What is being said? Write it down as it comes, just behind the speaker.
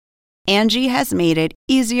Angie has made it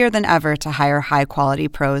easier than ever to hire high-quality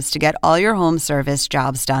pros to get all your home service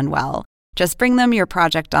jobs done well. Just bring them your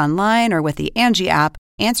project online or with the Angie app,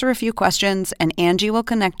 answer a few questions, and Angie will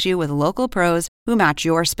connect you with local pros who match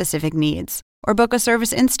your specific needs. Or book a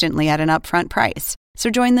service instantly at an upfront price. So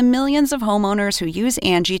join the millions of homeowners who use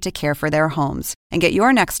Angie to care for their homes and get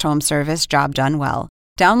your next home service job done well.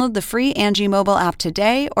 Download the free Angie mobile app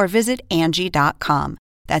today or visit Angie.com.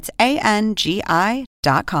 That's ANGI.com.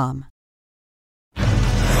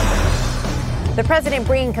 The president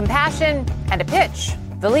bringing compassion and a pitch.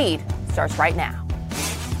 The lead starts right now.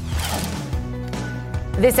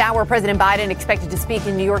 This hour, President Biden expected to speak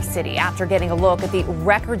in New York City after getting a look at the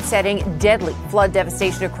record-setting deadly flood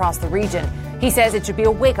devastation across the region. He says it should be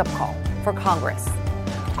a wake-up call for Congress.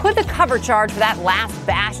 Could the cover charge for that last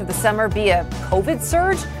bash of the summer be a COVID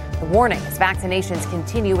surge? The warning as vaccinations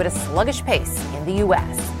continue at a sluggish pace in the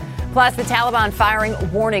U.S. Plus, the Taliban firing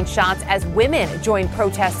warning shots as women join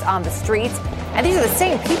protests on the streets. And these are the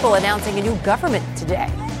same people announcing a new government today.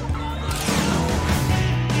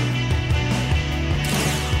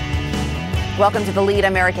 Welcome to The Lead.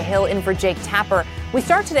 I'm Erica Hill in for Jake Tapper. We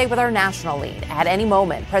start today with our national lead. At any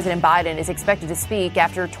moment, President Biden is expected to speak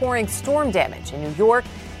after touring storm damage in New York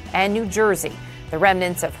and New Jersey. The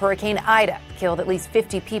remnants of Hurricane Ida killed at least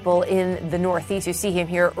 50 people in the Northeast. You see him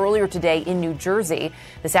here earlier today in New Jersey.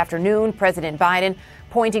 This afternoon, President Biden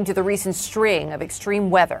pointing to the recent string of extreme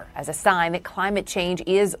weather as a sign that climate change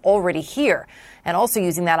is already here, and also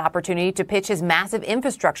using that opportunity to pitch his massive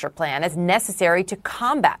infrastructure plan as necessary to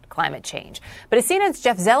combat climate change. But as CNN's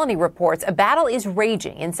Jeff Zeleny reports, a battle is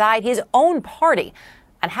raging inside his own party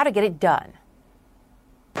on how to get it done.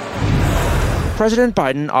 President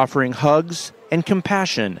Biden offering hugs and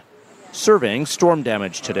compassion, surveying storm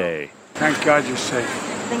damage today. Thank God you're safe.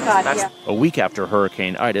 Thank God, yeah. A week after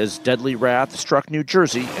Hurricane Ida's deadly wrath struck New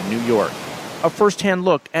Jersey and New York. A first-hand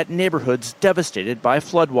look at neighborhoods devastated by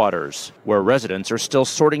floodwaters, where residents are still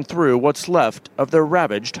sorting through what's left of their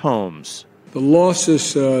ravaged homes. The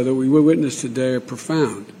losses that we witnessed today are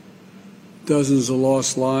profound. Dozens of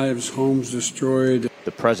lost lives, homes destroyed.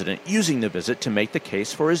 The president using the visit to make the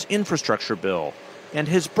case for his infrastructure bill and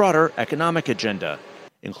his broader economic agenda,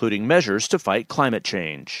 including measures to fight climate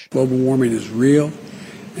change. Global warming is real,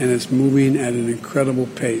 and it's moving at an incredible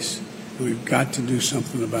pace, and we've got to do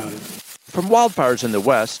something about it. From wildfires in the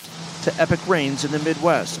West to epic rains in the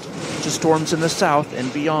Midwest to storms in the South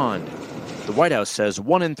and beyond. The White House says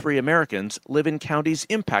 1 in 3 Americans live in counties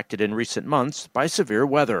impacted in recent months by severe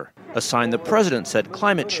weather, a sign the president said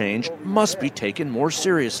climate change must be taken more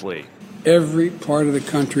seriously. Every part of the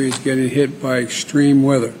country is getting hit by extreme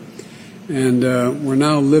weather, and we're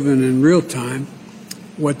now living in real time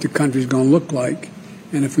what the country's going to look like.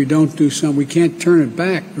 And if we don't do something, we can't turn it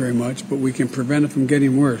back very much, but we can prevent it from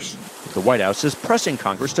getting worse. The White House is pressing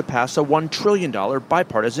Congress to pass a $1 trillion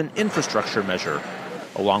bipartisan infrastructure measure,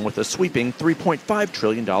 along with a sweeping $3.5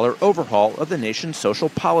 trillion overhaul of the nation's social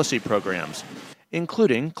policy programs,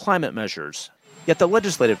 including climate measures. Yet the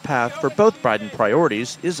legislative path for both Biden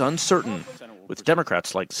priorities is uncertain, with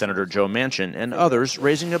Democrats like Senator Joe Manchin and others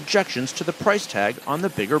raising objections to the price tag on the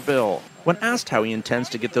bigger bill. When asked how he intends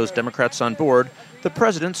to get those Democrats on board, the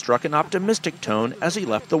president struck an optimistic tone as he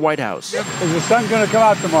left the White House. Is the sun going to come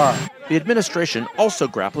out tomorrow? The administration also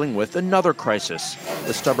grappling with another crisis,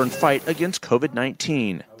 the stubborn fight against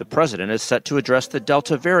COVID-19. The president is set to address the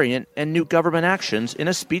Delta variant and new government actions in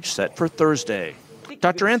a speech set for Thursday.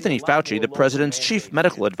 Dr. Anthony Fauci, the president's chief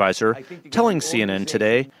medical advisor, telling CNN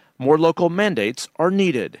today more local mandates are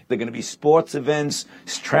needed. They're going to be sports events,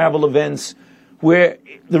 travel events, where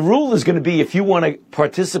the rule is going to be if you want to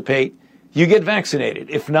participate, you get vaccinated.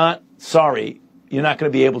 If not, sorry, you're not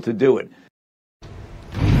going to be able to do it.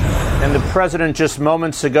 And the president just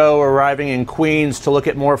moments ago arriving in Queens to look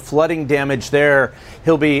at more flooding damage there.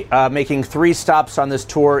 He'll be making 3 stops on this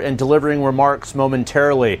tour and delivering remarks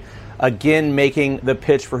momentarily. Again, making the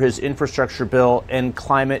pitch for his infrastructure bill and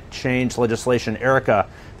climate change legislation. Erica,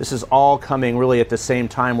 this is all coming really at the same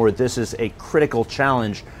time where this is a critical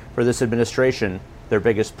challenge for this administration, their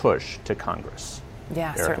biggest push to Congress. Yeah,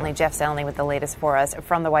 Erica. Certainly. Jeff Zeleny with the latest for us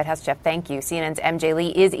from the White House. Jeff, thank you. CNN's MJ Lee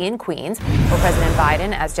is in Queens where President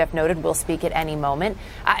Biden, as Jeff noted, will speak at any moment.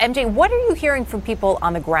 MJ, what are you hearing from people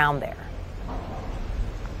on the ground there?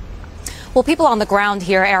 Well, people on the ground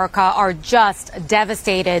here, Erica, are just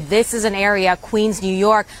devastated. This is an area, Queens, New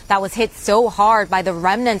York, that was hit so hard by the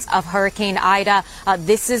remnants of Hurricane Ida.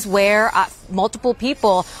 This is where multiple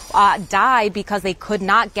people died because they could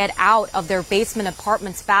not get out of their basement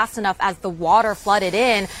apartments fast enough as the water flooded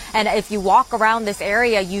in. And if you walk around this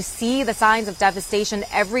area, you see the signs of devastation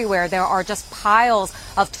everywhere. There are just piles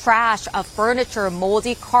of trash, of furniture,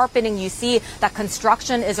 moldy carpeting. You see that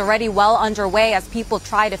construction is already well underway as people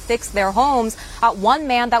try to fix their homes. One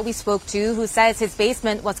man that we spoke to who says his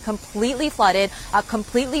basement was completely flooded,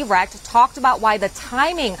 completely wrecked, talked about why the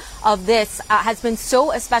timing of this has been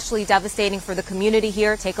so especially devastating for the community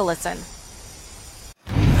here. Take a listen.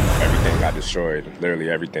 Everything got destroyed, literally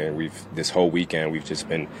everything. This whole weekend, we've just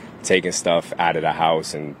been taking stuff out of the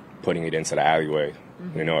house and putting it into the alleyway.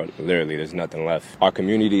 You know, literally, there's nothing left. Our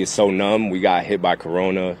community is so numb. We got hit by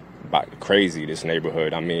Corona, crazy, this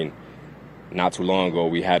neighborhood. I mean, not too long ago,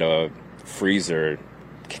 we had a freezer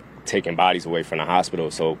taking bodies away from the hospital.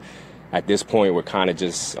 So at this point, we're kind of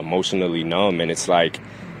just emotionally numb. And it's like,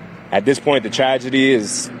 at this point, the tragedy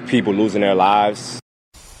is people losing their lives.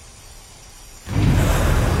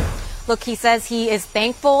 Look, he says he is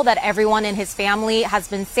thankful that everyone in his family has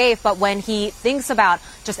been safe, but when he thinks about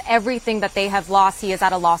just everything that they have lost, he is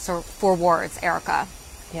at a loss for words. Erica.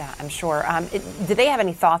 Yeah, I'm sure. Do they have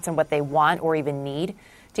any thoughts on what they want or even need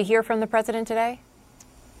to hear from the president today?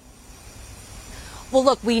 Well,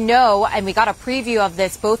 look, we know, and we got a preview of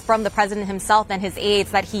this both from the president himself and his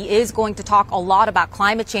aides, that he is going to talk a lot about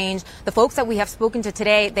climate change. The folks that we have spoken to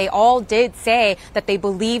today, they all did say that they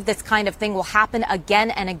believe this kind of thing will happen again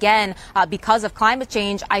and again because of climate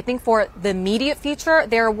change. I think for the immediate future,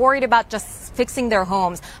 they're worried about just fixing their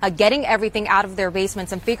homes, getting everything out of their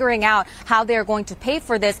basements and figuring out how they're going to pay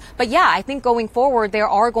for this. But yeah, I think going forward, there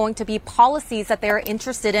are going to be policies that they're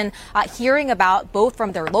interested in hearing about, both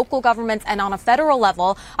from their local governments and on a federal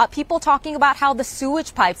level. People talking about how the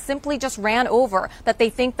sewage pipes simply just ran over, that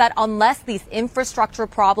they think that unless these infrastructure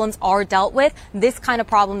problems are dealt with, this kind of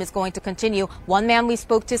problem is going to continue. One man we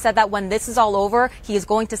spoke to said that when this is all over, he is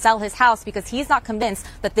going to sell his house because he's not convinced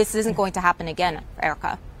that this isn't going to happen again.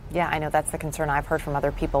 Erica. Yeah, I know that's the concern I've heard from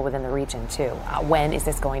other people within the region, too. When is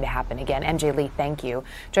this going to happen again? MJ Lee, thank you.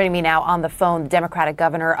 Joining me now on the phone, the Democratic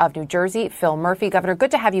governor of New Jersey, Phil Murphy. Governor,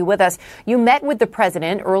 good to have you with us. You met with the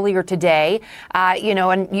president earlier today,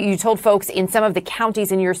 and you told folks in some of the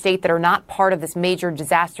counties in your state that are not part of this major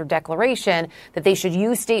disaster declaration that they should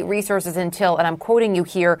use state resources until, and I'm quoting you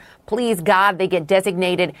here, please God, they get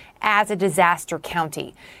designated as a disaster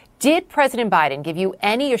county. Did President Biden give you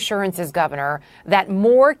any assurances, Governor, that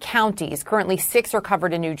more counties, currently 6 are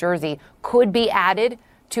covered in New Jersey, could be added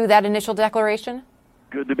to that initial declaration?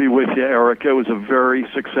 Good to be with you, Erica. It was a very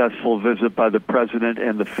successful visit by the president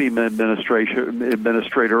and the FEMA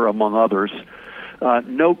administrator, among others.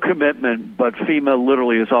 No commitment, but FEMA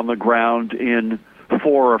literally is on the ground in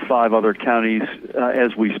 4 or 5 other counties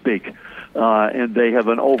as we speak. And they have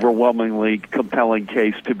an overwhelmingly compelling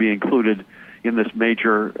case to be included in this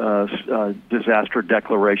major disaster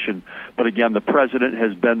declaration. But again, the president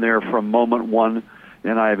has been there from moment one,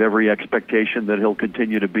 and I have every expectation that he'll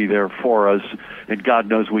continue to be there for us. And God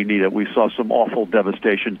knows we need it. We saw some awful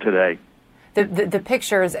devastation today. The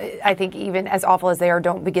pictures, I think, even as awful as they are,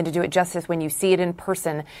 don't begin to do it justice when you see it in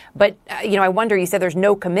person. But, I wonder, you said there's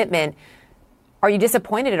no commitment. Are you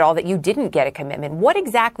disappointed at all that you didn't get a commitment? What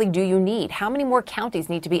exactly do you need? How many more counties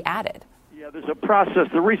need to be added? Yeah, there's a process.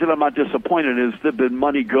 The reason I'm not disappointed is they've been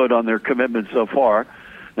money good on their commitment so far,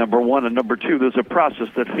 number one. And number two, there's a process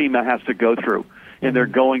that FEMA has to go through, and they're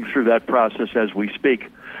going through that process as we speak.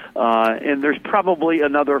 And there's probably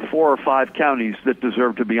another 4 or 5 counties that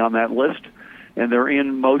deserve to be on that list, and they're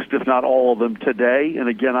in most, if not all of them today. And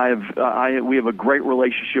again, we have a great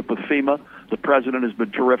relationship with FEMA. The president has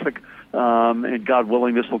been terrific, and God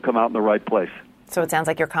willing, this will come out in the right place. So it sounds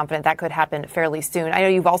like you're confident that could happen fairly soon. I know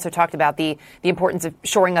you've also talked about the importance of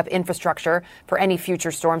shoring up infrastructure for any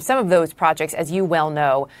future storms. Some of those projects, as you well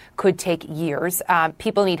know, could take years.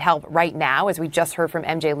 People need help right now, as we just heard from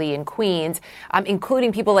MJ Lee in Queens,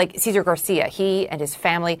 including people like Cesar Garcia. He and his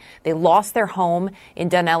family, they lost their home in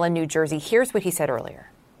Dunellen, New Jersey. Here's what he said earlier.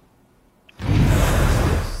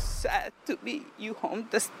 Sad to be you home.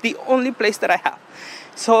 That's the only place that I have.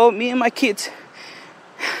 So me and my kids,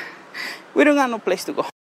 we don't got no place to go.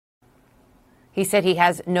 He said he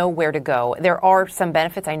has nowhere to go. There are some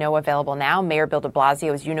benefits I know available now. Mayor Bill de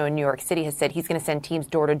Blasio, as you know, in New York City, has said he's going to send teams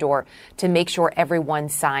door to door to make sure everyone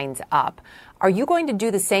signs up. Are you going to do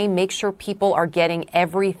the same, make sure people are getting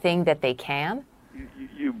everything that they can?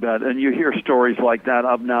 You bet. And you hear stories like that.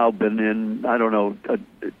 I've now been in,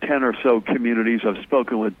 10 or so communities. I've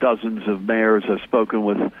spoken with dozens of mayors. I've spoken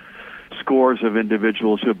with scores of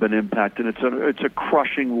individuals who have been impacted. It's a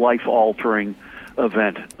crushing, life-altering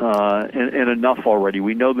event, and enough already.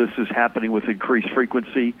 We know this is happening with increased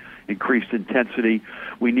frequency, increased intensity.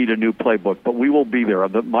 We need a new playbook, but we will be there.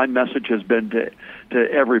 My message has been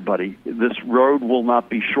to everybody, this road will not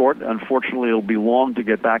be short. Unfortunately, it'll be long to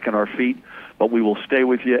get back on our feet, but we will stay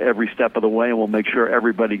with you every step of the way, and we'll make sure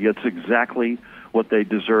everybody gets exactly what they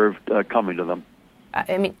deserve coming to them.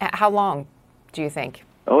 I mean, how long do you think?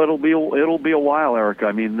 Oh, it'll be a while, Erica.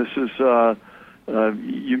 I mean, this is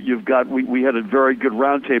you've got. We had a very good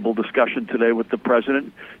roundtable discussion today with the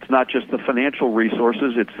president. It's not just the financial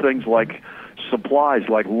resources; it's things like supplies,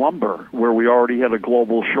 like lumber, where we already had a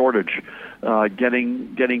global shortage.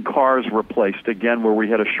 Getting cars replaced again, where we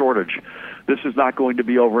had a shortage. This is not going to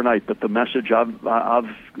be overnight, but the message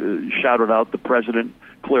I've shouted out, the president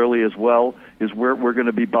clearly as well, is we're going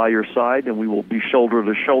to be by your side, and we will be shoulder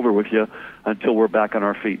to shoulder with you until we're back on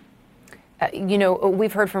our feet.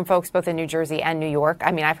 We've heard from folks both in New Jersey and New York.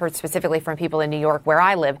 I mean, I've heard specifically from people in New York, where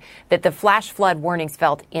I live, that the flash flood warnings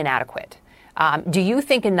felt inadequate. Do you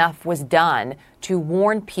think enough was done to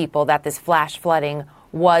warn people that this flash flooding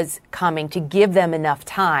was coming, to give them enough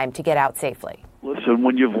time to get out safely? Listen,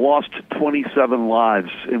 when you've lost 27 lives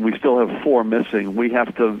and we still have 4 missing, we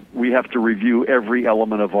have to review every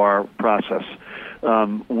element of our process.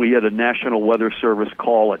 We had a National Weather Service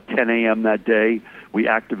call at 10 a.m. that day. We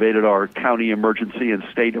activated our county emergency and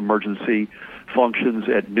state emergency functions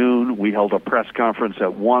at noon. We held a press conference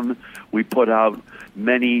at 1. We put out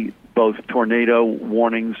many both tornado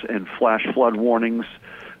warnings and flash flood warnings,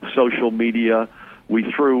 social media. We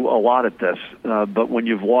threw a lot at this, but when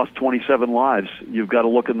you've lost 27 lives, you've got to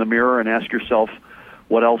look in the mirror and ask yourself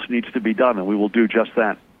what else needs to be done, and we will do just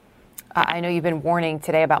that. I know you've been warning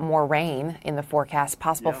today about more rain in the forecast,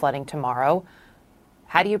 possible flooding tomorrow.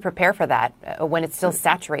 How do you prepare for that when it's still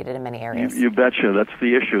saturated in many areas? You betcha. That's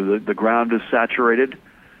the issue. The ground is saturated.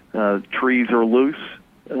 Trees are loose.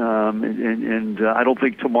 And I don't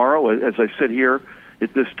think tomorrow, as I sit here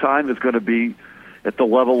at this time, is going to be at the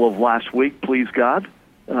level of last week, please God.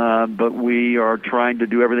 But we are trying to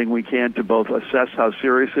do everything we can to both assess how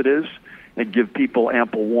serious it is and give people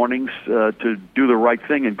ample warnings to do the right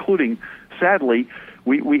thing, including, sadly,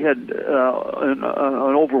 we had an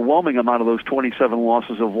overwhelming amount of those 27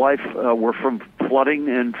 losses of life were from flooding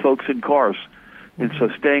and folks in cars. And so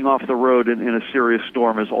staying off the road in a serious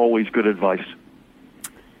storm is always good advice.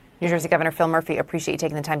 New Jersey Governor Phil Murphy, appreciate you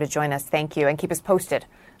taking the time to join us. Thank you. And keep us posted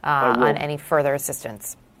on any further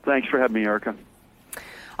assistance. Thanks for having me, Erica.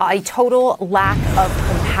 A total lack of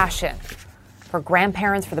compassion for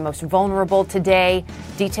grandparents, for the most vulnerable today.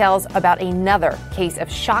 Details about another case of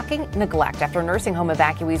shocking neglect after nursing home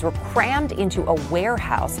evacuees were crammed into a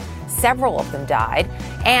warehouse. Several of them died.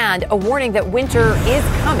 And a warning that winter is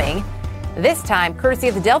coming, this time courtesy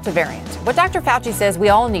of the Delta variant. What Dr. Fauci says we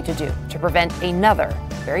all need to do to prevent another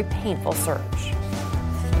very painful surge.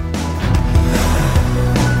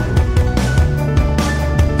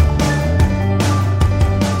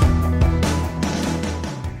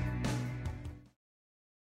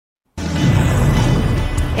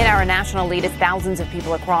 In our national lead, as thousands of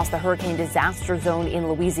people across the hurricane disaster zone in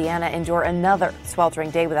Louisiana endure another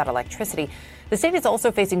sweltering day without electricity, the state is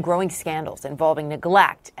also facing growing scandals involving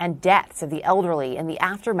neglect and deaths of the elderly in the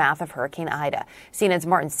aftermath of Hurricane Ida. CNN's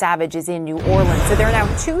Martin Savage is in New Orleans. So there are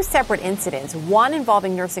now 2 separate incidents, one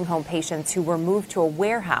involving nursing home patients who were moved to a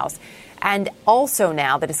warehouse, and also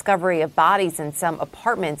now the discovery of bodies in some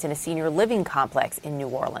apartments in a senior living complex in New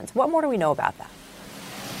Orleans. What more do we know about that?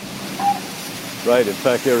 Right. In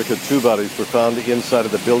fact, Erica, 2 bodies were found inside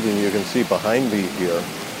of the building you can see behind me here.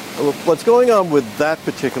 What's going on with that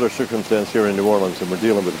particular circumstance here in New Orleans, and we're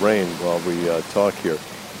dealing with rain while we talk here,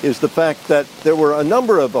 is the fact that there were a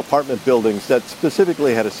number of apartment buildings that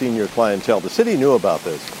specifically had a senior clientele. The city knew about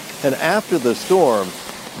this. And after the storm,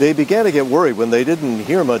 they began to get worried when they didn't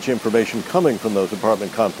hear much information coming from those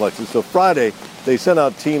apartment complexes. So Friday, they sent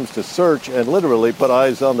out teams to search and literally put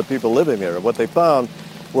eyes on the people living there. And what they found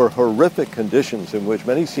were horrific conditions in which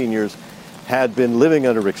many seniors had been living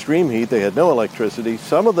under extreme heat. They had no electricity.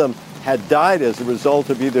 Some of them had died as a result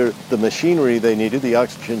of either the machinery they needed, the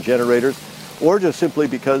oxygen generators, or just simply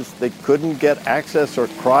because they couldn't get access or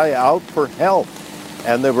cry out for help.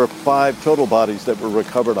 And there were 5 total bodies that were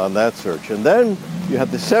recovered on that search. And then you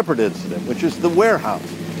have the separate incident, which is the warehouse.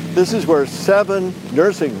 This is where 7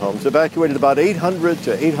 nursing homes evacuated about 800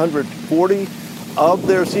 to 840 of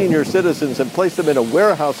their senior citizens and placed them in a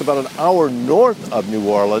warehouse about an hour north of New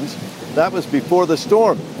Orleans. That was before the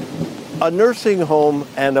storm. A nursing home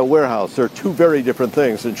and a warehouse are 2 very different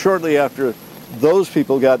things. And shortly after those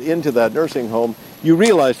people got into that nursing home, you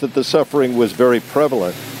realize that the suffering was very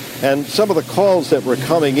prevalent. And some of the calls that were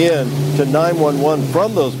coming in to 911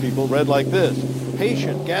 from those people read like this: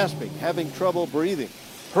 patient gasping, having trouble breathing,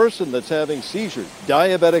 person that's having seizures,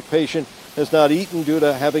 diabetic patient has not eaten due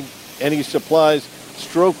to having any supplies,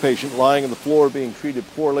 stroke patient lying on the floor being treated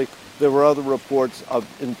poorly. There were other reports of,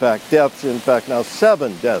 in fact, deaths. In fact, now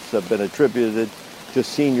 7 deaths have been attributed to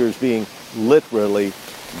seniors being literally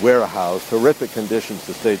warehoused. Horrific conditions,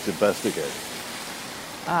 the state's investigating.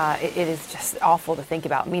 It is just awful to think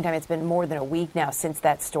about. Meantime, it's been more than a week now since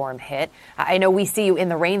that storm hit. I know we see you in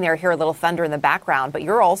the rain there, hear a little thunder in the background, but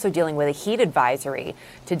you're also dealing with a heat advisory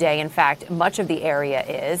today. In fact, much of the area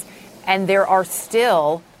is, and there are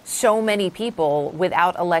still so many people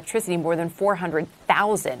without electricity, more than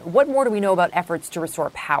 400,000. What more do we know about efforts to restore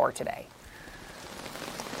power today?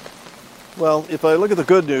 Well, if I look at the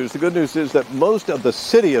good news is that most of the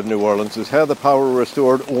city of New Orleans has had the power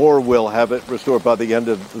restored or will have it restored by the end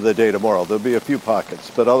of the day tomorrow. There'll be a few pockets,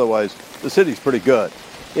 but otherwise the city's pretty good.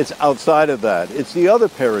 It's outside of that. It's the other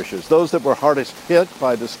parishes, those that were hardest hit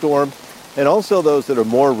by the storm, and also those that are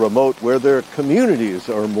more remote, where their communities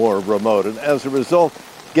are more remote. And as a result,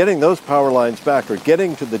 getting those power lines back or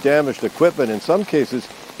getting to the damaged equipment, in some cases,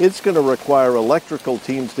 it's going to require electrical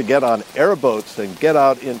teams to get on airboats and get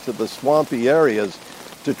out into the swampy areas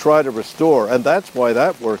to try to restore. And that's why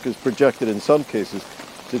that work is projected in some cases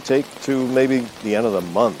to take to maybe the end of the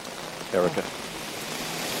month. Erica.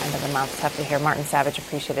 End of the month. Tough to hear. Martin Savage,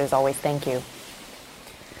 appreciate it as always. Thank you.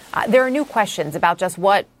 There are new questions about just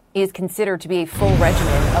what is considered to be a full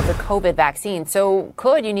regimen of the COVID vaccine. So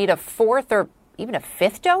could you need a 4th or even a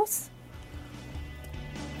 5th dose?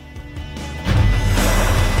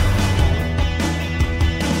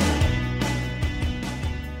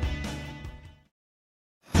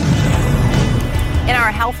 In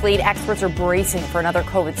our health lead, experts are bracing for another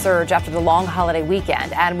COVID surge after the long holiday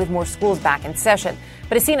weekend and with more schools back in session.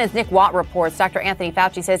 But as CNN's Nick Watt reports, Dr. Anthony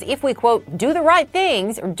Fauci says if we, quote, do the right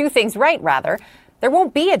things, or do things right, rather, there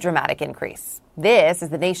won't be a dramatic increase. This as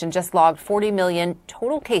the nation just logged 40 million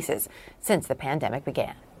total cases since the pandemic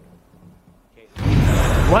began.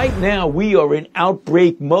 Right now, we are in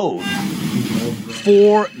outbreak mode.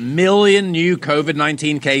 4 million new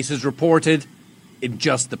COVID-19 cases reported in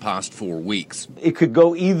just the past 4 weeks. It could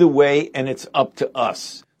go either way, and it's up to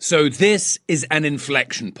us. So this is an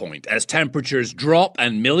inflection point as temperatures drop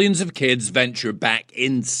and millions of kids venture back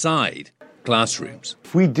inside classrooms.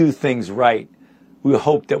 If we do things right, we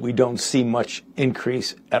hope that we don't see much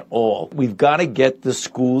increase at all. We've got to get the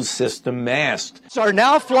school system masked. Are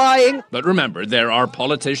now flying. But remember, there are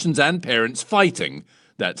politicians and parents fighting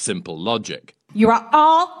that simple logic. You are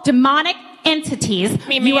all demonic entities.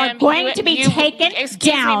 You are going to be taken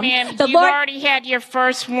down. Me, ma'am. You've already had your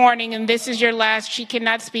first warning, and this is your last. She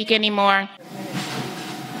cannot speak anymore.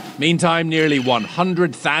 Meantime, nearly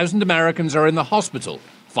 100,000 Americans are in the hospital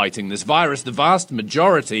fighting this virus, the vast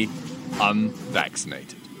majority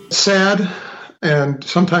unvaccinated. Sad and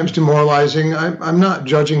sometimes demoralizing. I'm not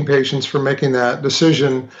judging patients for making that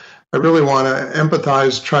decision. I really want to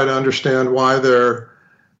empathize, try to understand why they're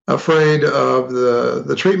afraid of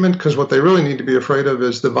the treatment, because what they really need to be afraid of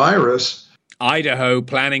is the virus. Idaho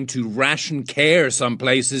planning to ration care some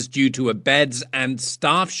places due to a beds and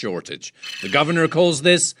staff shortage. The governor calls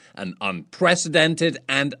this an unprecedented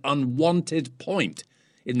and unwanted point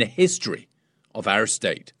in the history of our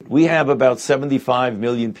state. We have about 75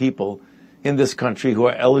 million people in this country who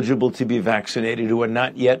are eligible to be vaccinated, who are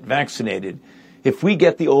not yet vaccinated. If we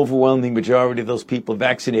get the overwhelming majority of those people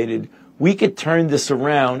vaccinated, we could turn this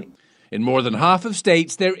around. In more than half of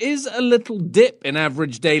states, there is a little dip in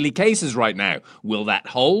average daily cases right now. Will that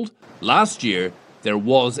hold? Last year, there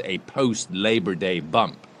was a post-Labor Day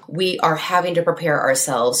bump. We are having to prepare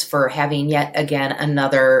ourselves for having yet again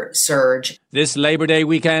another surge. This Labor Day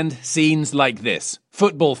weekend, scenes like this.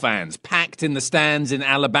 Football fans packed in the stands in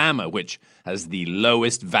Alabama, which has the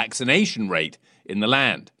lowest vaccination rate in the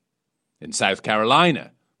land. In South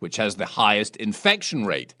Carolina, which has the highest infection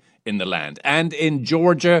rate in the land. And in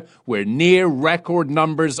Georgia, where near record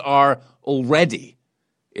numbers are already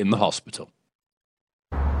in the hospital.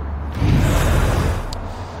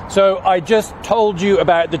 So I just told you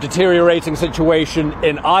about the deteriorating situation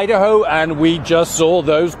in Idaho, and we just saw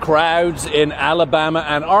those crowds in Alabama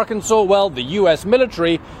and Arkansas. Well, the U.S.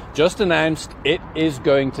 military just announced it is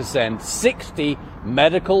going to send 60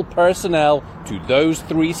 medical personnel to those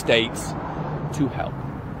 3 states to help.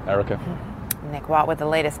 Erica. Nick Watt with the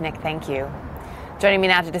latest. Nick, thank you. Joining me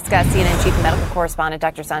now to discuss, CNN Chief Medical Correspondent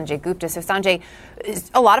Dr. Sanjay Gupta. So, Sanjay,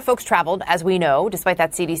 a lot of folks traveled, as we know, despite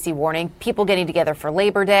that CDC warning, people getting together for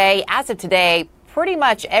Labor Day. As of today, pretty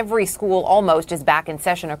much every school almost is back in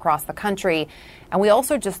session across the country. And we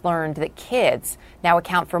also just learned that kids now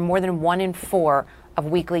account for more than 1 in 4 of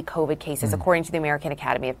weekly COVID cases, according to the American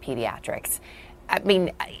Academy of Pediatrics. I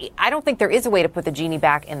mean, I don't think there is a way to put the genie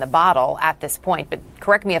back in the bottle at this point, but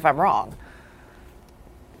correct me if I'm wrong.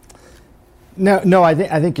 No, I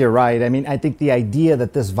think you're right. I mean, I think the idea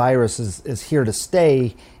that this virus is here to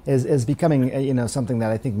stay is becoming, something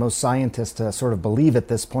that I think most scientists sort of believe at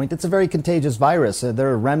this point. It's a very contagious virus. There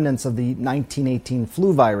are remnants of the 1918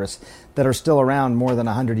 flu virus that are still around more than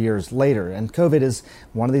 100 years later. And COVID is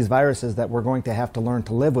one of these viruses that we're going to have to learn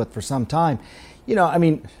to live with for some time.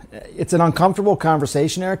 It's an uncomfortable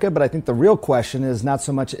conversation, Erica, but I think the real question is not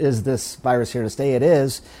so much, is this virus here to stay? It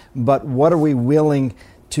is, but what are we willing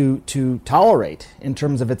to tolerate in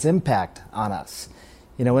terms of its impact on us?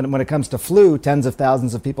 When it comes to flu, tens of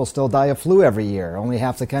thousands of people still die of flu every year. Only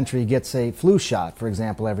half the country gets a flu shot, for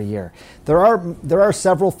example, every year. There are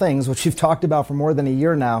several things which we've talked about for more than a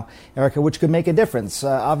year now, Erica, which could make a difference,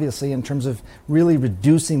 obviously, in terms of really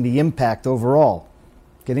reducing the impact overall.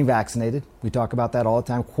 Getting vaccinated. We talk about that all the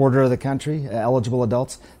time. Quarter of the country, eligible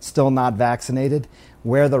adults, still not vaccinated.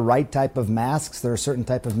 Wear the right type of masks. There are certain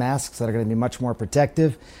type of masks that are going to be much more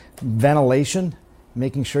protective. Ventilation.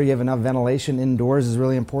 Making sure you have enough ventilation indoors is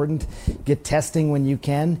really important. Get testing when you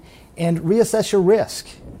can. And reassess your risk.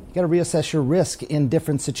 You got to reassess your risk in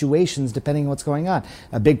different situations depending on what's going on.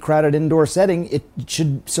 A big crowded indoor setting, it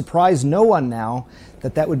should surprise no one now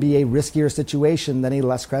that would be a riskier situation than a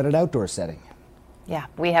less crowded outdoor setting. Yeah,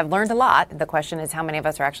 we have learned a lot. The question is how many of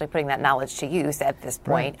us are actually putting that knowledge to use at this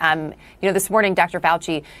point. Right. This morning, Dr.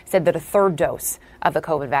 Fauci said that a third dose of the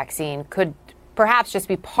COVID vaccine could perhaps just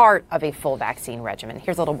be part of a full vaccine regimen.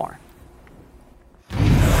 Here's a little more.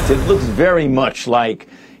 It looks very much like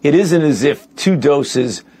it isn't as if 2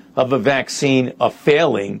 doses of a vaccine are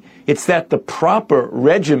failing. It's that the proper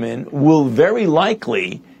regimen will very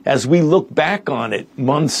likely, as we look back on it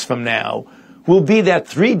months from now, will be that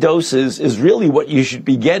 3 doses is really what you should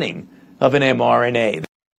be getting of an mRNA.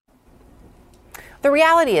 The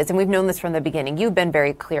reality is, and we've known this from the beginning, you've been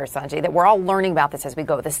very clear, Sanjay, that we're all learning about this as we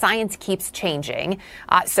go. The science keeps changing.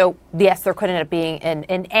 So, yes, there could end up being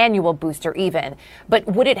an annual booster even. But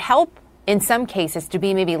would it help in some cases to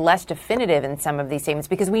be maybe less definitive in some of these statements?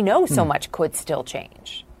 Because we know so much could still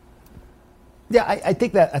change. Yeah, I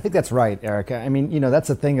think that's right, Erica. I mean, that's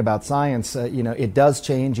the thing about science. It does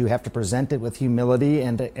change. You have to present it with humility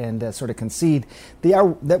and sort of concede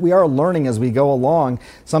that we are learning as we go along.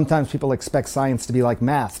 Sometimes people expect science to be like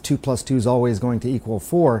math. 2 + 2 is always going to equal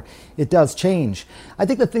 4. It does change. I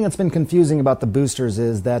think the thing that's been confusing about the boosters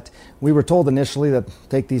is that we were told initially that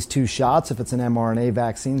take these 2 shots if it's an mRNA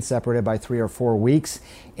vaccine separated by 3 or 4 weeks.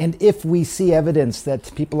 And if we see evidence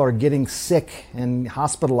that people are getting sick and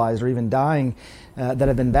hospitalized or even dying that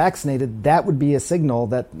have been vaccinated, that would be a signal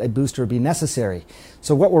that a booster would be necessary.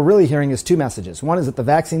 So what we're really hearing is 2 messages. One is that the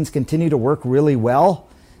vaccines continue to work really well.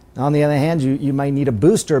 On the other hand, you might need a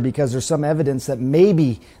booster because there's some evidence that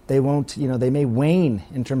maybe they won't, they may wane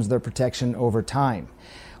in terms of their protection over time.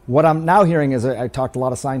 What I'm now hearing, as I talked to a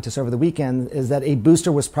lot of scientists over the weekend, is that a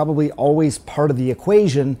booster was probably always part of the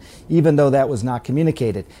equation, even though that was not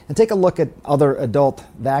communicated. And take a look at other adult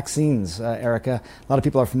vaccines, Erica. A lot of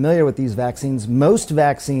people are familiar with these vaccines. Most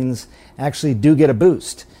vaccines actually do get a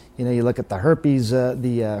boost. You look at the herpes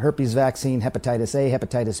vaccine, hepatitis A,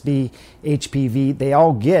 hepatitis B, HPV. They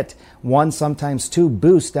all get 1, sometimes 2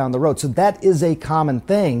 boosts down the road. So that is a common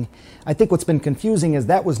thing. I think what's been confusing is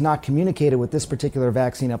that was not communicated with this particular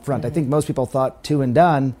vaccine up front. I think most people thought 2 and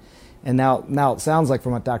done. And now it sounds like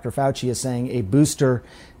from what Dr. Fauci is saying, a booster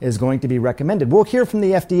is going to be recommended. We'll hear from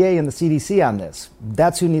the FDA and the CDC on this.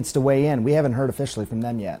 That's who needs to weigh in. We haven't heard officially from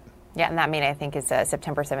them yet. Yeah, and that meeting, I think, is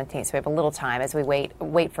September 17th, so we have a little time as we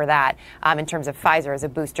wait for that in terms of Pfizer as a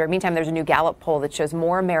booster. Meantime, there's a new Gallup poll that shows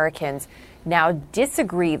more Americans now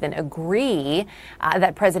disagree than agree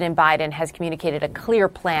that President Biden has communicated a clear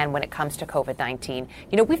plan when it comes to COVID-19.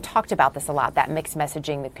 We've talked about this a lot, that mixed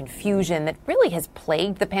messaging, the confusion that really has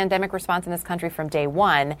plagued the pandemic response in this country from day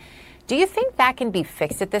one. Do you think that can be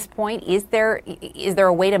fixed at this point? Is there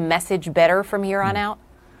a way to message better from here on out?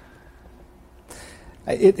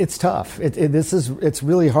 It's tough. It's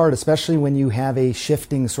really hard, especially when you have a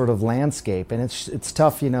shifting sort of landscape, and it's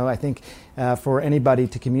tough. I think for anybody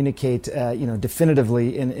to communicate,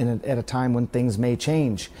 definitively at a time when things may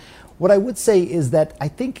change. What I would say is that I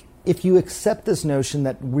think if you accept this notion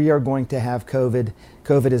that we are going to have COVID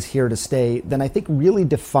is here to stay, then I think really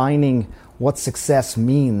defining what success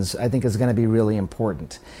means, I think, is going to be really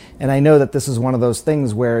important. And I know that this is one of those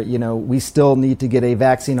things where, we still need to get a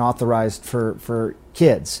vaccine authorized for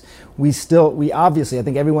kids. We obviously, I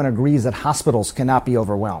think everyone agrees that hospitals cannot be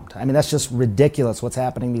overwhelmed. I mean, that's just ridiculous what's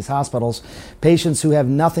happening in these hospitals. Patients who have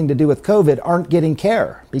nothing to do with COVID aren't getting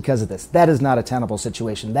care because of this. That is not a tenable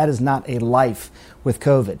situation. That is not a life with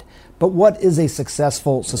COVID. But what is a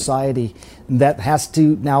successful society that has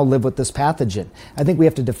to now live with this pathogen? I think we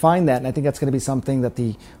have to define that, and I think that's going to be something that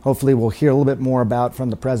hopefully we'll hear a little bit more about from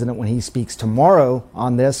the president when he speaks tomorrow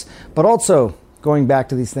on this. But also going back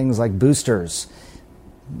to these things like boosters,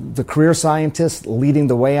 the career scientists leading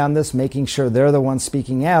the way on this, making sure they're the ones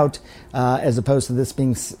speaking out, as opposed to this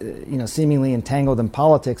being, seemingly entangled in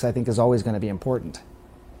politics, I think is always going to be important.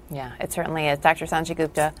 Yeah, it certainly is. Dr. Sanjay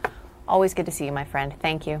Gupta, always good to see you, my friend.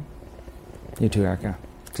 Thank you. You too, Erica.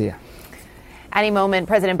 See ya. Any moment,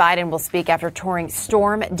 President Biden will speak after touring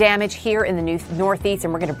storm damage here in the Northeast,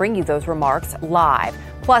 and we're going to bring you those remarks live.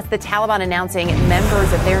 Plus, the Taliban announcing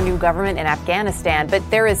members of their new government in Afghanistan. But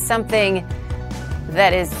there is something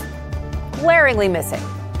that is glaringly missing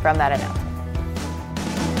from that announcement.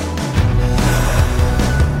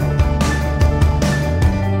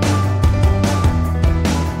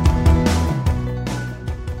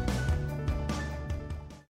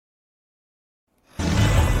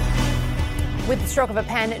 With the stroke of a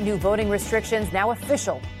pen, new voting restrictions now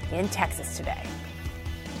official in Texas today.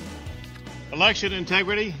 Election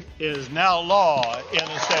integrity is now law in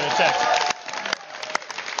the state of Texas.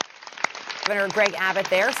 Governor Greg Abbott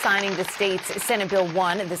there signing the state's Senate Bill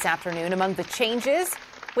 1 this afternoon. Among the changes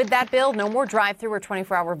with that bill, no more drive-through or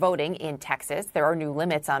 24-hour voting in Texas. There are new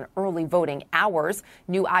limits on early voting hours,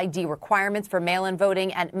 new ID requirements for mail-in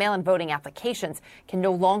voting, and mail-in voting applications can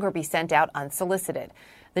no longer be sent out unsolicited.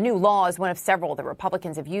 The new law is one of several that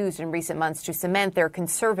Republicans have used in recent months to cement their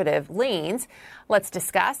conservative leans. Let's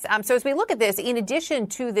discuss. So as we look at this, in addition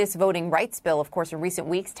to this voting rights bill, of course, in recent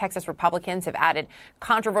weeks, Texas Republicans have added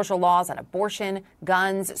controversial laws on abortion,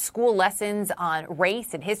 guns, school lessons on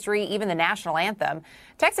race and history, even the national anthem.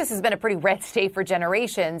 Texas has been a pretty red state for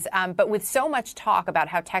generations, but with so much talk about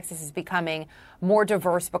how Texas is becoming more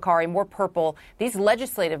diverse, Bakari, more purple, these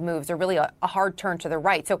legislative moves are really a hard turn to the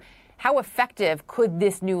right. So how effective could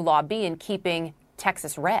this new law be in keeping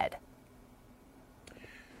Texas red?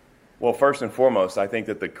 Well, first and foremost, I think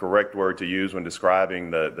that the correct word to use when describing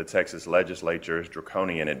the Texas legislature is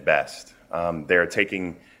draconian at best. They're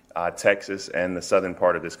taking Texas and the southern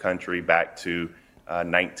part of this country back to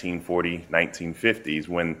 1940, 1950s,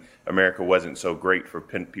 when America wasn't so great for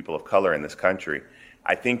people of color in this country.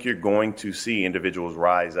 I think you're going to see individuals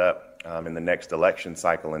rise up in the next election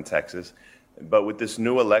cycle in Texas. But with this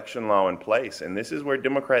new election law in place, and this is where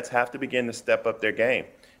Democrats have to begin to step up their game.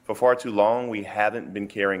 For far too long, we haven't been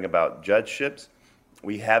caring about judgeships.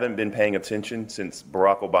 We haven't been paying attention since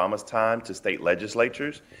Barack Obama's time to state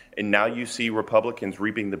legislatures. And now you see Republicans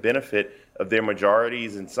reaping the benefit of their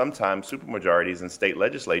majorities and sometimes supermajorities in state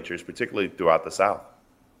legislatures, particularly throughout the South.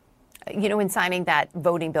 You know, in signing that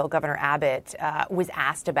voting bill, Governor Abbott was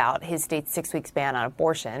asked about his state's 6 weeks ban on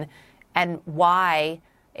abortion and why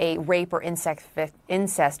a rape or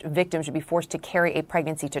incest victim should be forced to carry a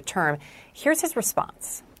pregnancy to term. Here's his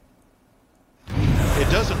response. It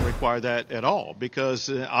doesn't require that at all because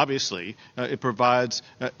obviously it provides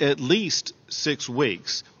at least 6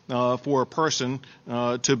 weeks for a person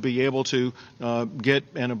to be able to get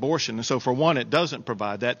an abortion. And so for one, it doesn't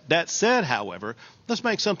provide that. That said, however, let's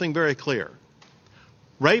make something very clear.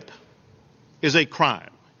 Rape is a crime,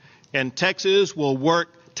 and Texas will work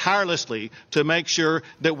tirelessly to make sure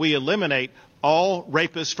that we eliminate all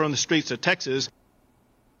rapists from the streets of Texas.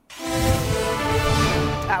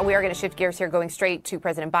 We are going to shift gears here, going straight to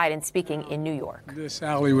President Biden speaking in New York. This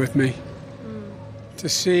alley with me to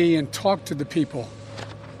see and talk to the people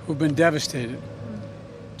who've been devastated.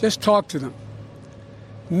 Just talk to them.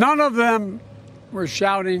 None of them were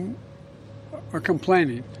shouting or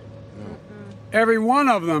complaining. Every one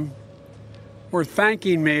of them were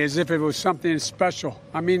thanking me as if it was something special.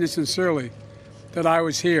 I mean it sincerely, that I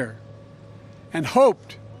was here and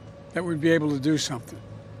hoped that we'd be able to do something.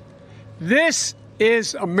 This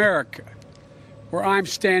is America, where I'm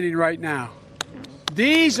standing right now.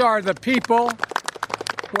 These are the people,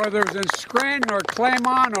 whether it's in Scranton or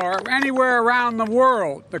Claremont or anywhere around the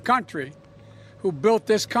world, the country, who built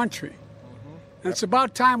this country. And it's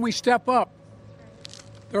about time we step up.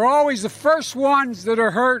 They're always the first ones that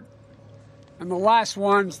are hurt and the last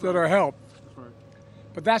ones that are helped.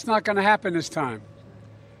 But that's not going to happen this time.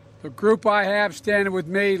 The group I have standing with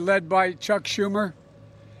me, led by Chuck Schumer,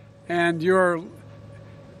 and your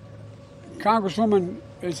Congresswoman,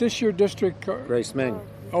 is this your district? Grace Ming.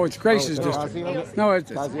 Oh, it's Grace's district. No,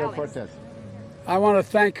 it's Cortez. I want to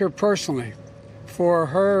thank her personally for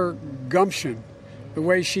her gumption the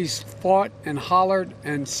way she's fought and hollered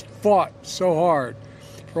and fought so hard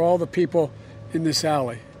for all the people in this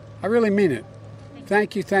alley. I really mean it.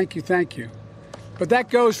 Thank you, thank you, thank you. But that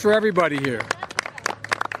goes for everybody here.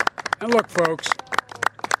 And look, folks,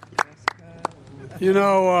 you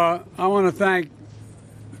know, I want to thank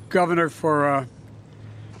Governor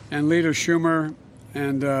and Leader Schumer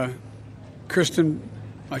and I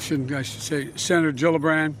should say Senator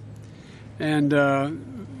Gillibrand and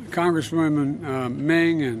Congresswoman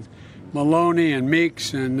Ming and Maloney and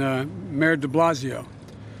Meeks and Mayor de Blasio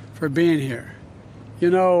for being here. You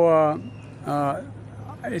know,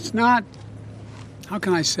 it's not, how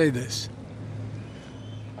can I say this?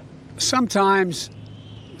 Sometimes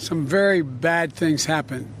some very bad things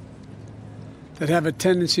happen that have a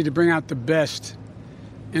tendency to bring out the best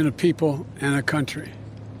in a people and a country.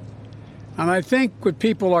 And I think what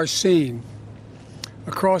people are seeing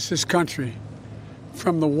across this country,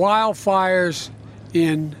 from the wildfires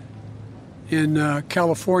in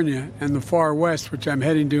California and the far west, which I'm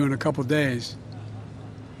heading to in a couple days,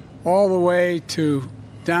 all the way to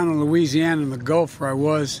down in Louisiana in the Gulf where I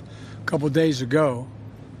was a couple days ago,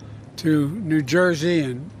 to New Jersey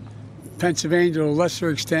and Pennsylvania to a lesser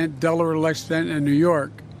extent, Delaware to a lesser extent, and New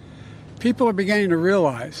York, people are beginning to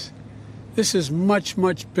realize this is much,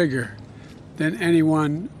 much bigger than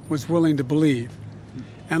anyone was willing to believe.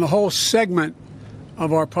 And a whole segment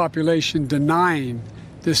of our population denying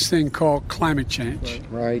this thing called climate change.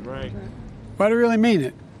 Right. But I really mean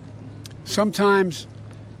it. Sometimes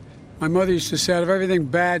my mother used to say, out of everything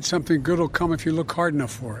bad, something good will come if you look hard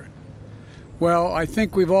enough for it. Well, I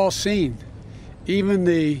think we've all seen, even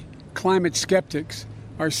the climate skeptics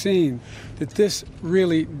are seeing that this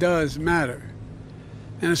really does matter.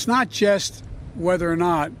 And it's not just whether or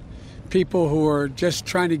not people who are just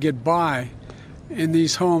trying to get by in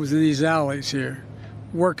these homes, in these alleys here,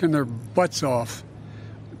 working their butts off,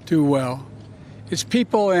 do well. It's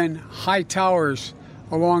people in high towers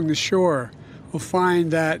along the shore who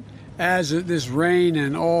find that as this rain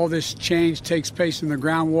and all this change takes place in the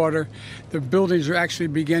groundwater, the buildings are actually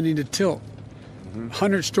beginning to tilt.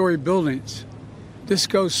 100-story buildings. This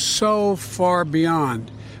goes so far beyond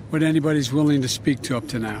what anybody's willing to speak to up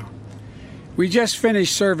to now. We just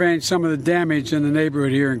finished surveying some of the damage in the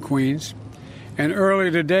neighborhood here in Queens, and earlier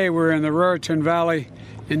today we were in the Raritan Valley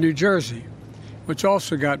in New Jersey, which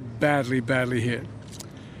also got badly hit.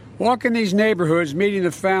 Walking these neighborhoods, meeting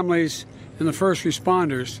the families and the first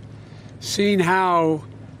responders, seeing how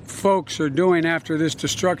folks are doing after this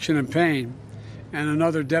destruction and pain and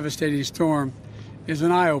another devastating storm is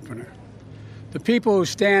an eye-opener. The people who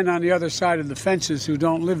stand on the other side of the fences who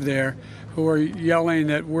don't live there, who are yelling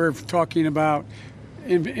that we're talking about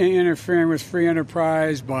interfering with free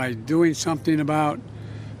enterprise by doing something about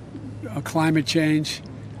climate change,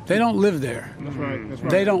 they don't live there. That's right.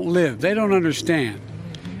 They don't live. They don't understand.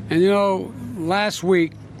 And you know, last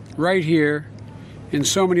week, right here, in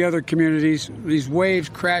so many other communities, these waves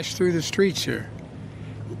crashed through the streets here,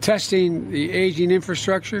 testing the aging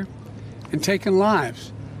infrastructure and taking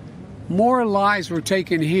lives. More lives were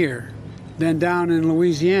taken here than down in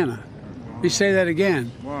Louisiana. We say that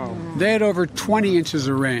again. Wow. They had over 20 inches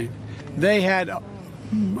of rain. They had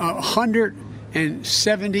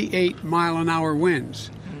 178 mile-an-hour winds,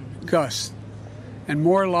 gusts, and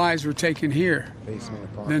more lives were taken here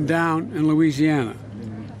than down in Louisiana.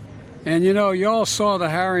 And you know, you all saw the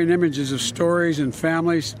harrowing images of stories and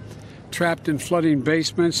families trapped in flooding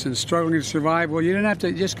basements and struggling to survive. Well, you didn't have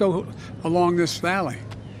to just go along this valley.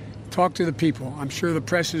 Talk to the people. I'm sure the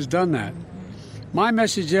press has done that. My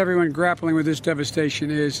message to everyone grappling with this devastation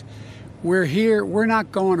is we're here. We're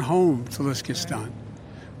not going home till this gets done.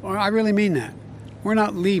 Well, I really mean that. We're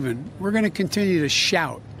not leaving. We're going to continue to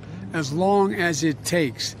shout as long as it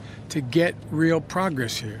takes to get real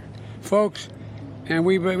progress here. Folks, and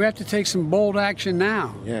we have to take some bold action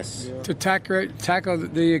now. Yes. To tackle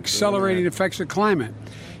the accelerating effects of climate.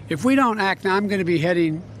 If we don't act now, I'm going to be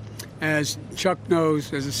heading, as Chuck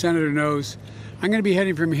knows, as the senator knows, I'm going to be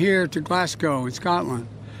heading from here to Glasgow in Scotland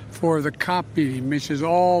for the COP meeting, which is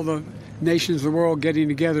all the nations of the world getting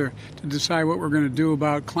together to decide what we're going to do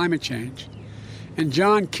about climate change. And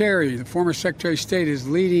John Kerry, the former Secretary of State, is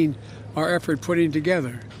leading our effort putting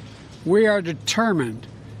together. We are determined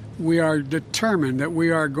that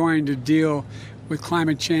we are going to deal with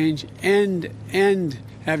climate change and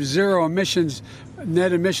have zero emissions,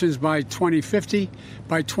 net emissions by 2050.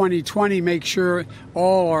 By 2020, make sure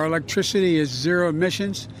all our electricity is zero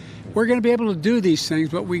emissions. We're going to be able to do these things,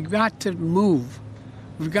 but we've got to move.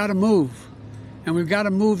 We've got to move. And we've got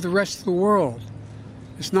to move the rest of the world.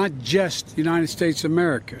 It's not just the United States of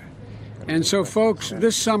America. And so, folks,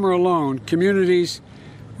 this summer alone, communities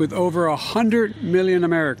with over 100 million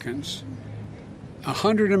Americans,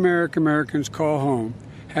 100 Americans call home,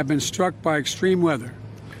 have been struck by extreme weather.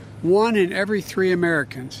 1 in every 3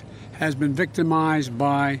 Americans has been victimized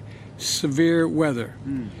by severe weather.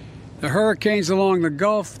 The hurricanes along the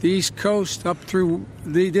Gulf, the East Coast, up through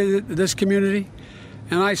this community.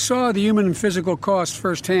 And I saw the human and physical costs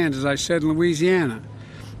firsthand, as I said, in Louisiana.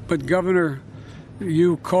 But Governor,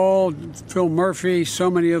 you called Phil Murphy, so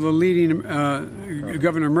many of the leading,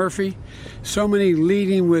 Governor Murphy, so many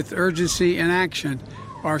leading with urgency and action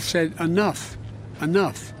are said, enough.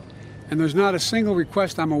 And there's not a single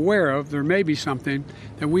request I'm aware of, there may be something,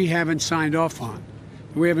 that we haven't signed off on.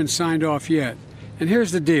 We haven't signed off yet. And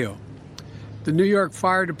here's the deal. The New York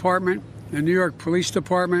Fire Department, the New York Police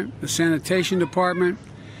Department, the Sanitation Department,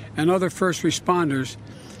 and other first responders,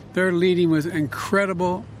 they're leading with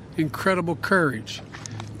incredible courage.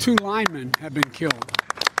 2 linemen have been killed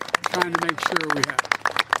trying to make sure we have.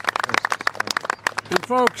 And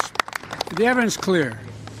folks, the evidence is clear.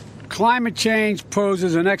 Climate change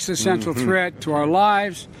poses an existential threat to our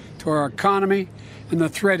lives, to our economy, and the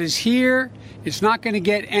threat is here. It's not going to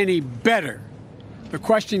get any better. The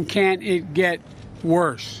question, can it get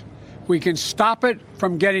worse? We can stop it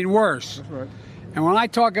from getting worse. That's right. And when I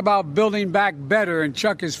talk about building back better, and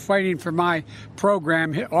Chuck is fighting for my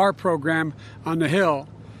program, our program on the Hill,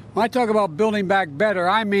 when I talk about building back better,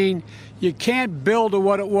 I mean you can't build to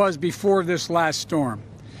what it was before this last storm.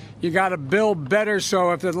 You got to build better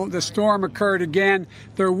so if the storm occurred again,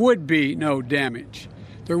 there would be no damage.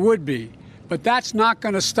 There would be. But that's not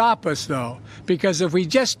going to stop us, though, because if we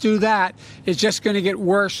just do that, it's just going to get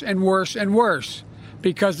worse and worse and worse,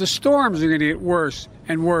 because the storms are going to get worse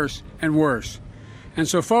and worse and worse. And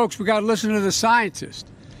so, folks, we got to listen to the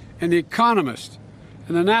scientists and the economists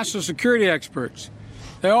and the national security experts.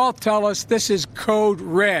 They all tell us this is code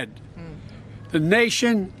red. The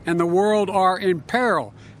nation and the world are in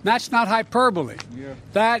peril. That's not hyperbole. Yeah.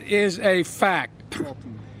 That is a fact.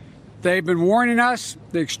 They've been warning us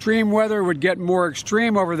the extreme weather would get more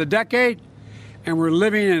extreme over the decade, and we're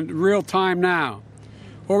living in real time now.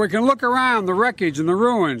 Or we can look around the wreckage and the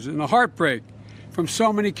ruins and the heartbreak from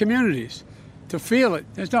so many communities to feel it.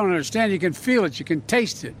 Just don't understand. You can feel it. You can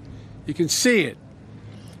taste it. You can see it.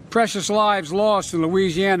 Precious lives lost in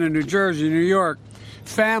Louisiana, New Jersey, New York.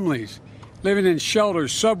 Families living in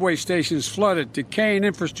shelters, subway stations flooded, decaying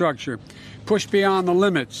infrastructure, pushed beyond the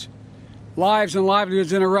limits. Lives and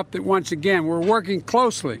livelihoods interrupted once again. We're working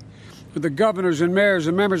closely with the governors and mayors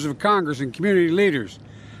and members of Congress and community leaders.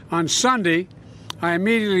 On Sunday, I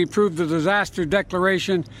immediately approved the disaster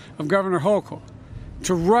declaration of Governor Hochul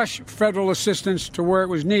to rush federal assistance to where it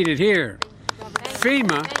was needed here.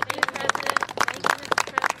 FEMA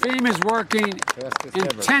is working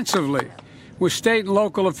intensively with state and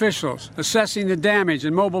local officials, assessing the damage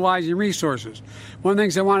and mobilizing resources. One of the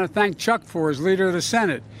things I want to thank Chuck for as leader of the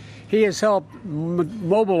Senate. He has helped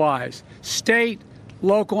mobilize state,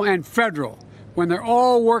 local, and federal. When they're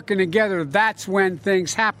all working together, that's when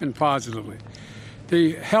things happen positively.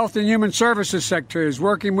 The Health and Human Services Secretary is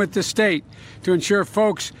working with the state to ensure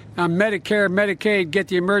folks on Medicare and Medicaid get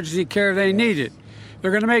the emergency care they needed.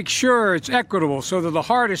 They're going to make sure it's equitable so that the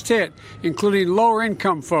hardest hit, including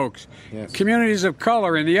lower-income folks, communities of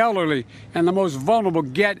color, and the elderly, and the most vulnerable,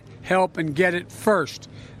 get help and get it first.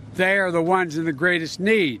 They are the ones in the greatest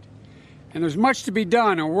need. And there's much to be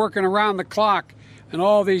done, and we're working around the clock and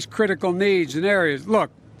all these critical needs and areas. Look,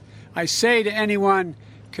 I say to anyone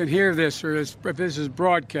can hear this or if this is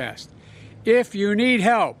broadcast, if you need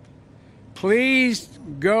help, please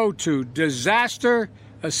go to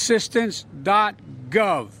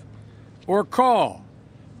disasterassistance.gov or call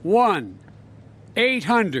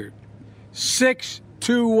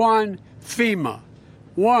 1-800-621-FEMA,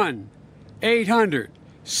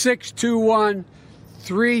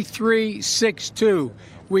 1-800-621-3362.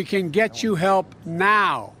 We can get you help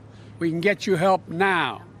now. We can get you help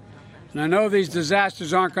now. And I know these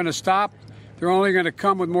disasters aren't going to stop. They're only going to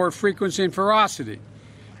come with more frequency and ferocity.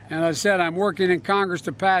 And as I said, I'm working in Congress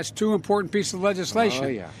to pass 2 important pieces of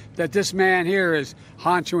legislation that this man here is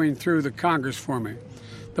honchoing through the Congress for me.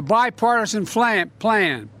 The bipartisan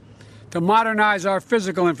plan to modernize our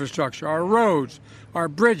physical infrastructure, our roads, our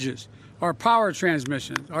bridges, our power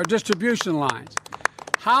transmissions, our distribution lines.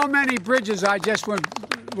 How many bridges I just went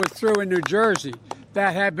through in New Jersey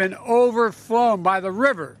that have been overflown by the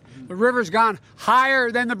river? The river's gone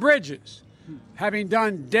higher than the bridges, having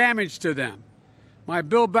done damage to them. My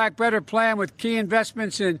Build Back Better plan with key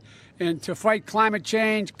investments in to fight climate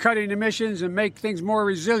change, cutting emissions, and make things more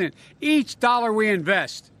resilient. Each dollar we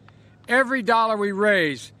invest, every dollar we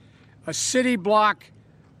raise, a city block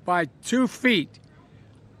by 2 feet,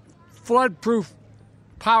 flood-proof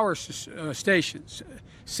power stations,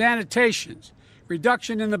 sanitations,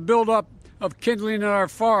 reduction in the buildup of kindling in our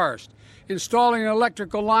forest, installing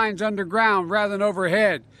electrical lines underground rather than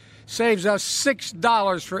overhead, saves us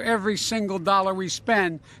 $6 for every single dollar we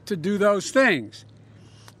spend to do those things.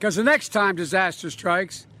 Because the next time disaster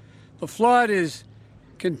strikes, the flood is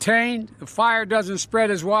contained, the fire doesn't spread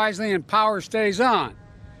as wisely, and power stays on.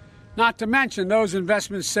 Not to mention those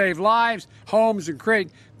investments save lives, homes, and create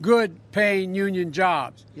good-paying union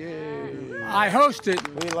jobs. Yay. I hosted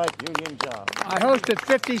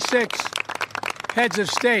 56 heads of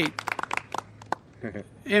state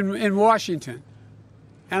in Washington.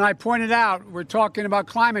 And I pointed out, we're talking about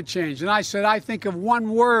climate change. And I said, I think of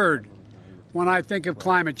one word when I think of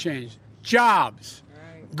climate change: jobs.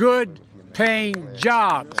 Good paying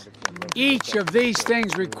jobs. Each of these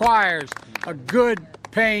things requires a good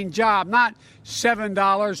paying job, not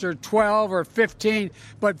 $7 or $12 or $15,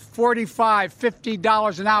 but $45,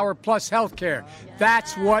 $50 an hour plus health care.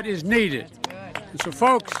 That's what is needed. And so,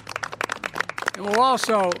 folks, it will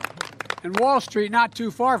also, and Wall Street, not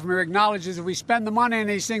too far from here, acknowledges if we spend the money on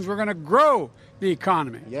these things, we're going to grow the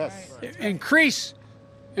economy. Yes. Increase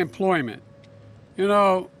employment. You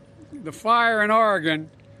know, the fire in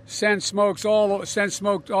Oregon sent smoke all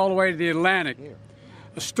the way to the Atlantic.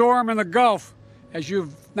 A storm in the Gulf, as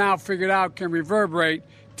you've now figured out, can reverberate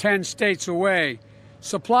 10 states away.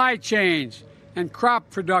 Supply chains and crop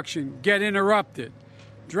production get interrupted,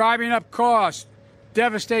 driving up costs,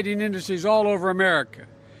 devastating industries all over America.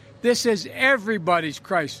 This is everybody's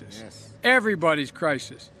crisis. Yes. Everybody's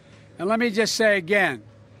crisis. And let me just say again,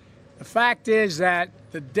 the fact is that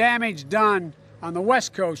the damage done on the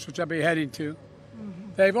West Coast, which I'll be heading to,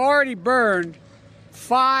 they've already burned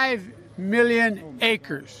 5 million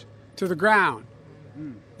acres to the ground.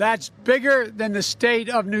 That's bigger than the state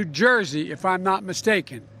of New Jersey, if I'm not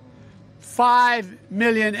mistaken. 5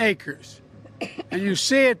 million acres. And you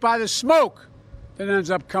see it by the smoke that ends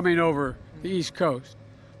up coming over the East Coast.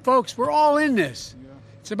 Folks, we're all in this.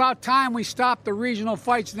 It's about time we stop the regional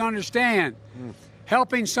fights and understand.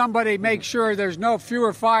 Helping somebody make sure there's no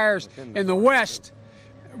fewer fires in the West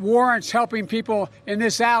warrants helping people in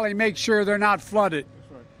this alley make sure they're not flooded.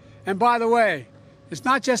 And by the way, it's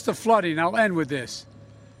not just the flooding. I'll end with this.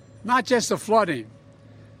 Not just the flooding.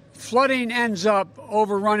 Flooding ends up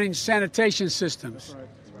overrunning sanitation systems.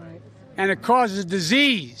 And it causes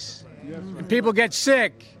disease. And people get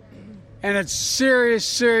sick. And it's serious,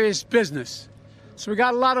 serious business. So we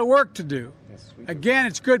got a lot of work to do. Again,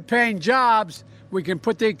 it's good paying jobs. We can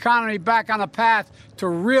put the economy back on a path to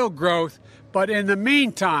real growth. But in the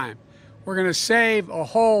meantime, we're going to save a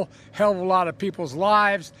whole hell of a lot of people's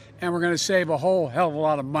lives, and we're going to save a whole hell of a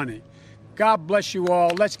lot of money. God bless you all.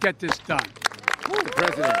 Let's get this done. Mr.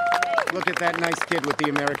 President, look at that nice kid with the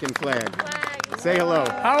American flag. Say hello.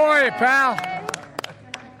 How are you, pal?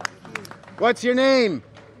 What's your name?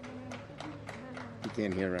 You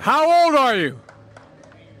can't hear us. How old are you?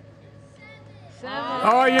 7.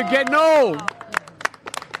 Oh, you're getting old.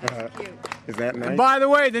 Is that nice? And by the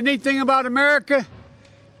way, the neat thing about America,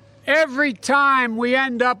 every time we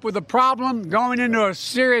end up with a problem, going into a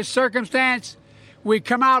serious circumstance, we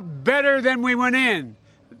come out better than we went in.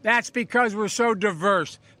 That's because we're so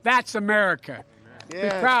diverse. That's America.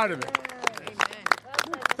 Yes. Be proud of it.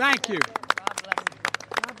 Thank you.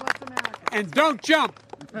 And don't jump.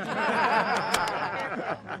 All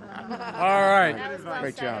right.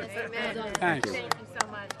 Great job. Thanks.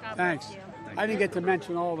 Thanks. I didn't get to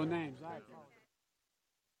mention all the names.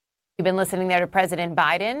 You've been listening there to President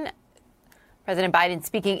Biden. President Biden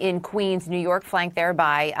speaking in Queens, New York, flanked there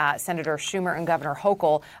by Senator Schumer and Governor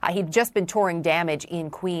Hochul. He'd just been touring damage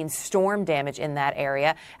in Queens, storm damage in that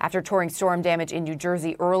area, after touring storm damage in New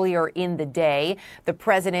Jersey earlier in the day. The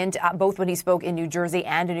president, both when he spoke in New Jersey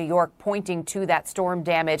and in New York, pointing to that storm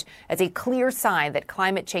damage as a clear sign that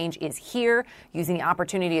climate change is here, using the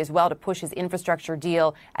opportunity as well to push his infrastructure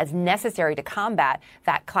deal as necessary to combat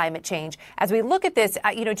that climate change. As we look at this,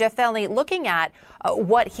 Jeff Felney, looking at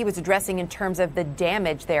what he was addressing in terms of the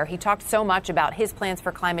damage there. He talked so much about his plans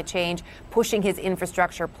for climate change, pushing his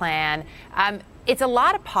infrastructure plan. It's a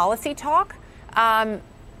lot of policy talk,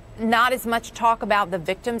 not as much talk about the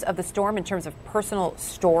victims of the storm in terms of personal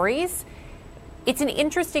stories. It's an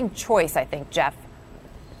interesting choice, I think, Jeff.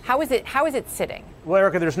 How is it sitting? Well,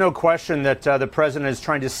 Erica, there's no question that the president is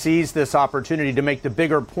trying to seize this opportunity to make the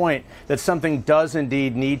bigger point that something does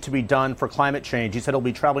indeed need to be done for climate change. He said he'll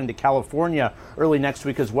be traveling to California early next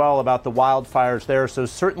week as well about the wildfires there. So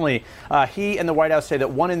certainly he and the White House say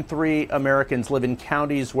that 1 in 3 Americans live in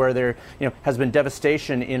counties where there has been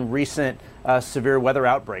devastation in recent severe weather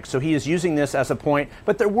outbreaks. So he is using this as a point.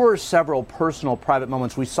 But there were several personal private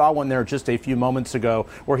moments. We saw one there just a few moments ago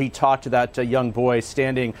where he talked to that young boy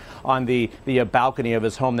standing on the balcony of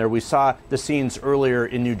his home there. We saw the scenes earlier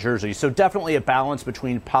in New Jersey. So definitely a balance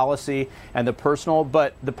between policy and the personal.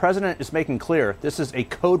 But the president is making clear this is a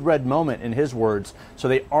code red moment in his words. So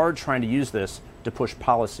they are trying to use this to push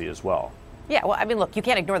policy as well. Yeah, well, I mean, look, you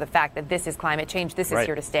can't ignore the fact that this is climate change. This is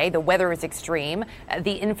here to stay. The weather is extreme.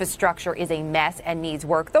 The infrastructure is a mess and needs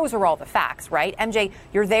work. Those are all the facts, right? MJ,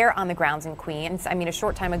 you're there on the grounds in Queens. I mean, a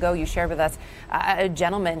short time ago, you shared with us a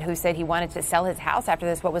gentleman who said he wanted to sell his house after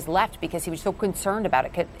this, what was left, because he was so concerned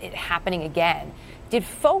about it happening again. Did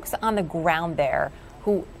folks on the ground there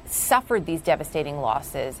who suffered these devastating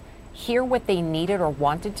losses hear what they needed or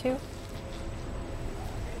wanted to?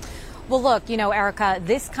 Well, look, Erica,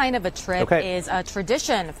 this kind of a trip is a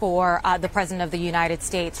tradition for the President of the United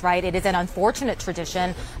States, right? It is an unfortunate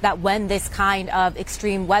tradition that when this kind of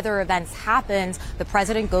extreme weather events happens, the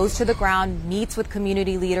President goes to the ground, meets with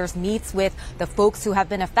community leaders, meets with the folks who have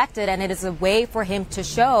been affected, and it is a way for him to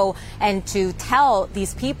show and to tell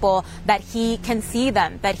these people that he can see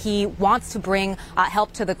them, that he wants to bring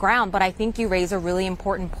help to the ground. But I think you raise a really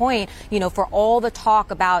important point, for all the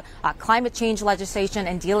talk about climate change legislation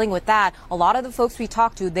and dealing with that. A lot of the folks we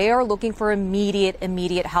talk to, they are looking for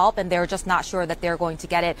immediate help, and they're just not sure that they're going to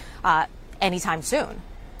get it anytime soon.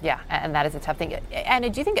 Yeah, and that is a tough thing.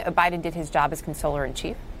 And do you think Biden did his job as consoler in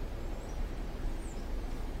chief?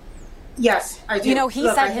 Yes, I do. He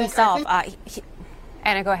said himself.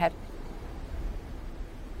 Anna, go ahead.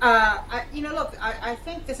 I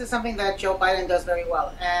think this is something that Joe Biden does very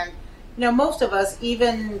well. And most of us,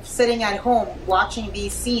 even sitting at home watching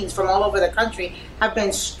these scenes from all over the country, have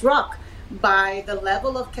been struck by the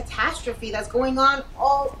level of catastrophe that's going on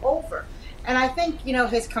all over. And I think,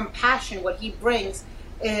 his compassion, what he brings,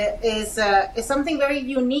 is something very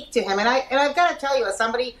unique to him. And I've got to tell you, as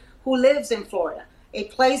somebody who lives in Florida, a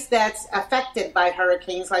place that's affected by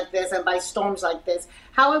hurricanes like this and by storms like this,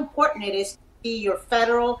 how important it is to see your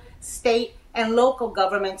federal, state, and local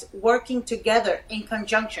governments working together in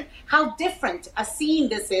conjunction. How different a scene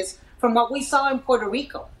this is from what we saw in Puerto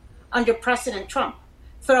Rico under President Trump,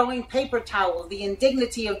 throwing paper towels, the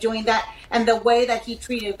indignity of doing that, and the way that he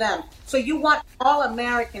treated them. So you want all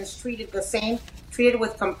Americans treated the same, treated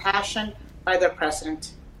with compassion by their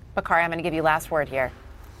president. Bakari, I'm going to give you last word here.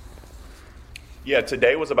 Yeah,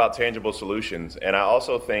 today was about tangible solutions. And I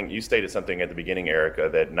also think you stated something at the beginning, Erica,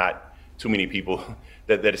 that not too many people,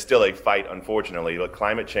 that is still a fight, unfortunately. Look,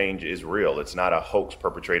 climate change is real. It's not a hoax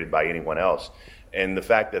perpetrated by anyone else. And the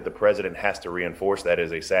fact that the president has to reinforce that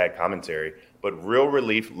is a sad commentary. But real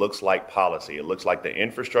relief looks like policy. It looks like the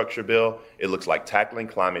infrastructure bill. It looks like tackling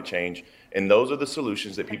climate change. And those are the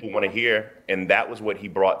solutions that people want to hear. And that was what he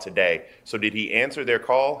brought today. So did he answer their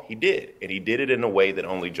call? He did. And he did it in a way that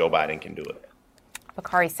only Joe Biden can do it.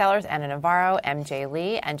 Bakari Sellers, Anna Navarro, MJ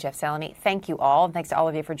Lee, and Jeff Saloni, thank you all. And thanks to all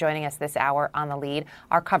of you for joining us this hour on The Lead.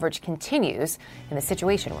 Our coverage continues in the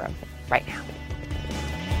Situation Room right now.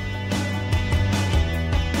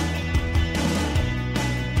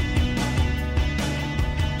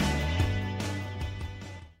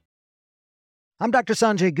 I'm Dr.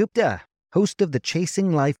 Sanjay Gupta, host of the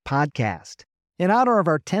Chasing Life podcast. In honor of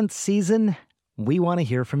our 10th season, we want to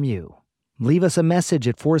hear from you. Leave us a message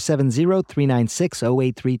at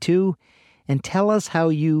 470-396-0832 and tell us how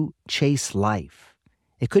you chase life.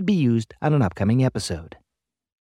 It could be used on an upcoming episode.